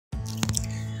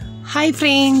Hi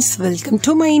friends, welcome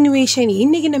to my innovation.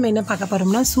 இன்னைக்கு நம்ம என்ன பார்க்க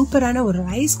போறோம்னா சூப்பரான ஒரு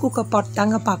ரைஸ் குக்கர் பாட்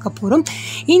தாங்க பார்க்க போறோம்.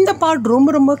 இந்த பாட்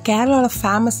ரொம்ப கேரளால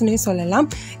ஃபேமஸ்னே சொல்லலாம்.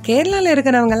 கேரளால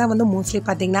இருக்கிறவங்க எல்லாம் வந்து மோஸ்ட்லி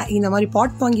பாத்தீங்கன்னா இந்த மாதிரி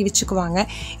பாட் வாங்கி வச்சுக்குவாங்க.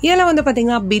 இதெல்லாம் வந்து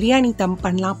பாத்தீங்கன்னா பிரியாணி தம்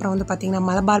பண்ணலாம். அப்புறம் வந்து பாத்தீங்கன்னா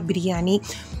மலபார் பிரியாணி,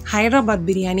 ஹைதராபாத்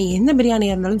பிரியாணி, எந்த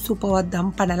பிரியாணியாக இருந்தாலும் சூப்பராக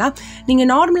தம் பண்ணலாம். நீங்கள்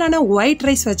நார்மலான ஒயிட்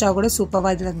ரைஸ் வச்சா கூட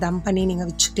சூப்பராக இதில் தம் பண்ணி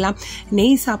நீங்கள் வச்சுக்கலாம்.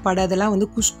 நெய் சாப்பாடு அதெல்லாம் வந்து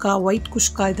குஷ்கா, ஒயிட்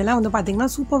குஷ்கா இதெல்லாம் வந்து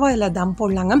பார்த்திங்கன்னா சூப்பராக இதில் தம்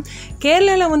போடலாங்க.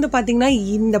 கேரளாவில் வந்து பார்த்திங்கன்னா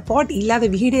இந்த பாட் இல்லாத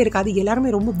வீடே இருக்காது. எல்லாருமே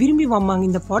ரொம்ப விரும்பி வாங்குவாங்க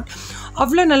இந்த பாட்.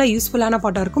 அவ்வளோ நல்லா யூஸ்ஃபுல்லான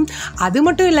பாட்டாக இருக்கும். அது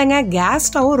மட்டும் இல்லைங்க, கேஸ்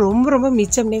ஸ்டவ்வும் ரொம்ப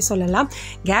மிச்சம்னே சொல்லலாம்.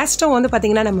 கேஸ் ஸ்டவ் வந்து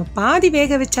பார்த்திங்கன்னா நம்ம பாதி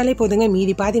வேக வச்சாலே போதுங்க,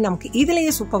 மீதி பாதி நமக்கு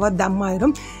இதுலேயே சூப்பராக தம்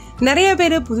ஆயிடும். நிறைய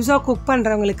பேர் புதுசாக குக்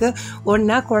பண்ணுறவங்களுக்கு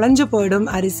ஒன்றா குழஞ்சு போயிடும்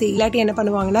அரிசி, இல்லாட்டி என்ன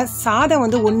பண்ணுவாங்கன்னா சாதம்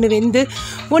வந்து ஒன்று வெந்து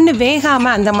ஒன்று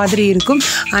வேகாமல் அந்த மாதிரி இருக்கும்.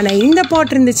 ஆனால் இந்த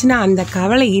பாட் இருந்துச்சுன்னா அந்த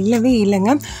கவலை இல்லவே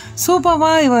இல்லைங்க.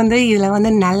 சூப்பராக வந்து இதில்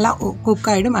வந்து நல்லா குக்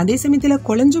ஆகிடும். அதே சமயத்தில்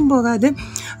குழஞ்சும் போகாது,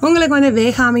 உங்களுக்கு வந்து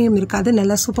வேகாமையும் இருக்காது,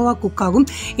 நல்லா சூப்பராக குக் ஆகும்.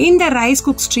 இந்த ரைஸ்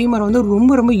குக் ஸ்ட்ரீமர் வந்து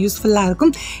ரொம்ப யூஸ்ஃபுல்லாக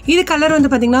இருக்கும். இது கலர்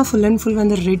வந்து பார்த்திங்கன்னா ஃபுல் அண்ட் ஃபுல்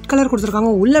வந்து ரெட் கலர்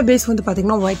கொடுத்துருக்காங்க. உள்ள பேஸ் வந்து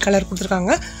பார்த்திங்கன்னா ஒயிட் கலர்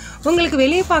கொடுத்துருக்காங்க. உங்களுக்கு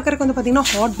வெளியே பார்க்குறக்கு வந்து பார்த்திங்கன்னா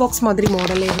ஹாட் பாக்ஸ் மாதிரி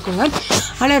மாடலே இருக்குங்க.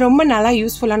 ஆனால் ரொம்ப நல்லா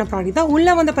யூஸ்ஃபுல்லான ப்ராடக்ட் தான்.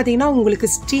 உள்ளே வந்து பார்த்திங்கன்னா உங்களுக்கு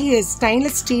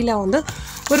ஸ்டெயின்லெஸ் ஸ்டீலில் வந்து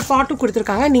ஒரு பாட்டும்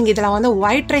கொடுத்துருக்காங்க. நீங்கள் இதில் வந்து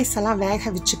ஒயிட் ரைஸ் எல்லாம்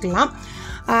வேக வச்சுக்கலாம்.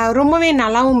 ரொம்பவே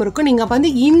நல்லாவும் இருக்கும். நீங்கள் வந்து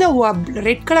இந்த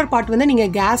ரெட் கலர் பாட் வந்து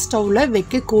நீங்கள் கேஸ் ஸ்டவ்வில்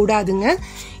வைக்கக்கூடாதுங்க.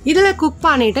 இதில் குக்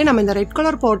பண்ணிவிட்டு நம்ம இந்த ரெட்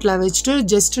கலர் பாட்டில் வச்சுட்டு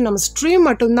ஜஸ்ட்டு நம்ம ஸ்ட்ரீம்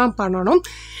மட்டும்தான் பண்ணணும்.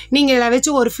 நீங்கள் இதில்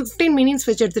வச்சு ஒரு 15 மினிட்ஸ்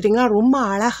வச்சு எடுத்துட்டிங்கன்னா ரொம்ப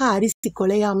அழகாக அரிசி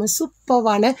குலையாமல்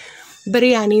சூப்பரான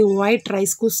பிரியாணி, ஒயிட்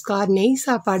ரைஸ், குஸ்கா, நெய்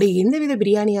சாப்பாடு எந்தவித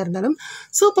பிரியாணியாக இருந்தாலும்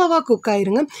சூப்பராக குக்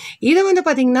ஆயிருங்க. இதை வந்து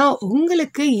பார்த்திங்கன்னா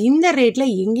உங்களுக்கு இந்த ரேட்டில்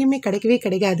எங்கேயுமே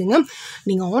கிடைக்காதுங்க.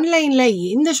 நீங்கள் ஆன்லைனில்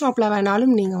எந்த ஷாப்பில்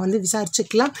வேணாலும் நீங்கள் வந்து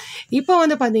விசாரிச்சுக்கலாம். இப்போ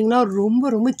வந்து பார்த்திங்கன்னா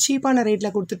ரொம்ப சீப்பான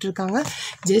ரேட்டில் கொடுத்துட்ருக்காங்க.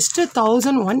 ஜஸ்ட்டு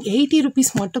 1180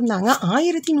 ருபீஸ் மட்டும்தாங்க.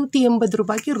 1180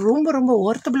 ரூபாய்க்கு ரொம்ப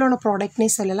ஒர்த்தபிளான ப்ராடக்ட்னே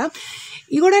சொல்லலாம்.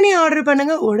 உடனே ஆர்டர்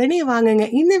பண்ணுங்கள், உடனே வாங்குங்க.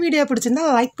 இந்த வீடியோ பிடிச்சிருந்தா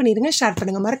லைக் பண்ணிடுங்க, ஷேர்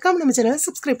பண்ணுங்கள், மறக்காமல் நம்ம சேனலை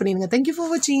சப்ஸ்கிரைப் பண்ணிடுங்க. Thank you for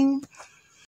watching.